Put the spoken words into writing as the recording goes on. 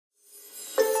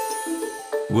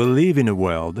We live in a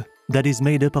world that is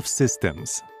made up of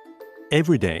systems.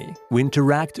 Every day, we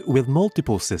interact with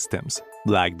multiple systems,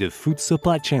 like the food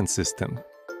supply chain system,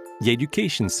 the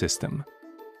education system,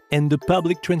 and the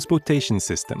public transportation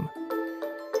system.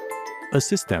 A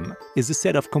system is a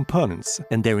set of components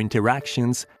and their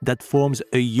interactions that forms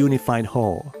a unified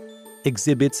whole,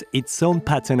 exhibits its own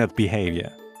pattern of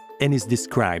behavior, and is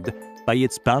described by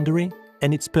its boundary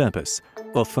and its purpose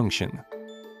or function.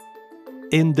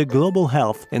 In the global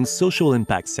health and social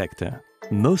impact sector,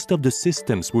 most of the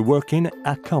systems we work in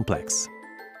are complex.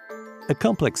 A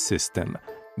complex system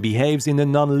behaves in a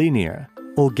non-linear,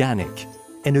 organic,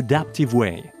 and adaptive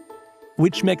way,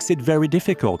 which makes it very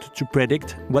difficult to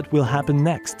predict what will happen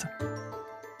next.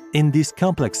 In these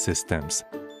complex systems,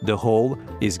 the whole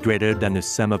is greater than the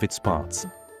sum of its parts.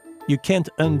 You can't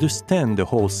understand the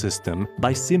whole system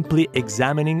by simply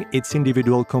examining its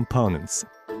individual components.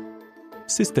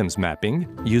 Systems mapping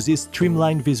uses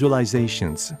streamlined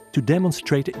visualizations to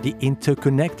demonstrate the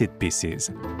interconnected pieces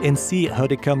and see how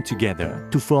they come together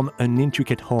to form an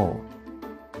intricate whole.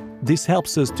 This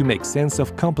helps us to make sense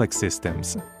of complex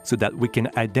systems so that we can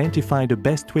identify the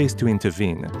best ways to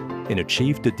intervene and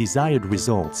achieve the desired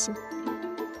results.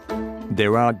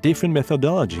 There are different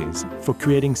methodologies for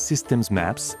creating systems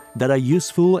maps that are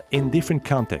useful in different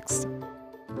contexts.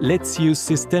 Let's use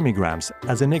systemigrams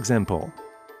as an example.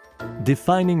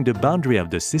 Defining the boundary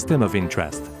of the system of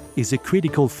interest is a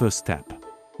critical first step.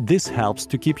 This helps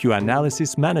to keep your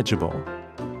analysis manageable.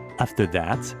 After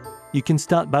that, you can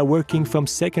start by working from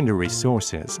secondary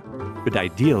sources, but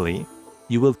ideally,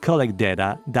 you will collect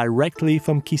data directly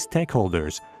from key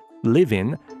stakeholders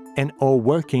living and/or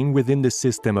working within the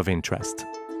system of interest.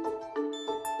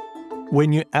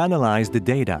 When you analyze the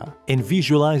data and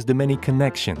visualize the many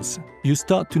connections, you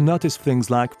start to notice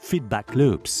things like feedback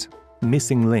loops,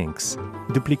 missing links,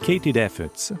 duplicated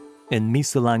efforts, and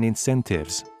misaligned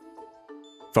incentives.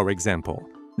 For example,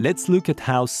 let's look at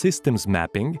how systems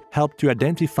mapping helped to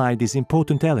identify these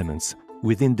important elements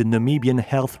within the Namibian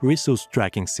health resource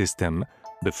tracking system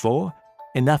before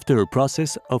and after a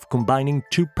process of combining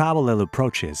two parallel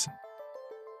approaches.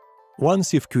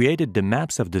 Once you've created the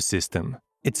maps of the system,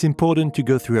 it's important to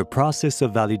go through a process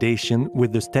of validation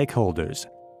with the stakeholders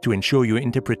to ensure your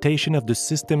interpretation of the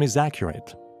system is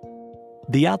accurate.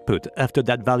 The output after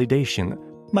that validation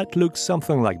might look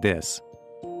something like this.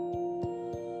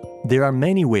 There are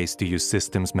many ways to use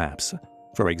systems maps,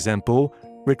 for example,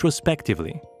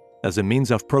 retrospectively, as a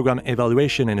means of program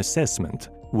evaluation and assessment,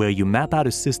 where you map out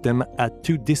a system at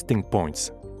two distinct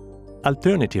points.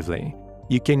 Alternatively,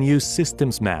 you can use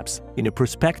systems maps in a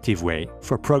prospective way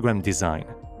for program design.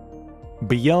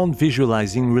 Beyond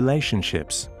visualizing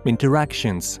relationships,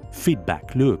 interactions,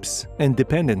 feedback loops, and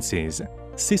dependencies,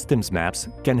 systems maps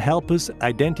can help us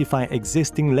identify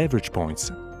existing leverage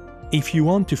points. If you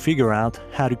want to figure out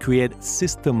how to create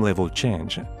system-level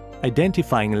change,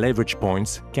 identifying leverage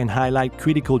points can highlight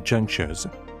critical junctures,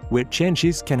 where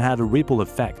changes can have a ripple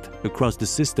effect across the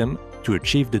system to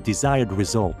achieve the desired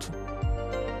result.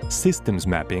 Systems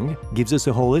mapping gives us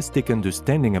a holistic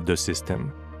understanding of the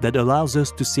system that allows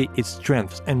us to see its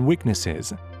strengths and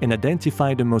weaknesses and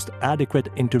identify the most adequate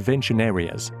intervention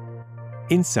areas.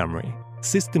 In summary,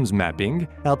 systems mapping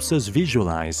helps us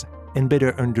visualize and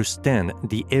better understand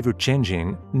the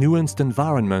ever-changing, nuanced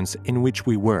environments in which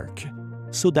we work,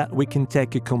 so that we can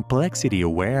take a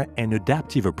complexity-aware and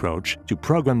adaptive approach to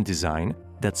program design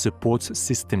that supports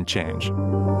system change.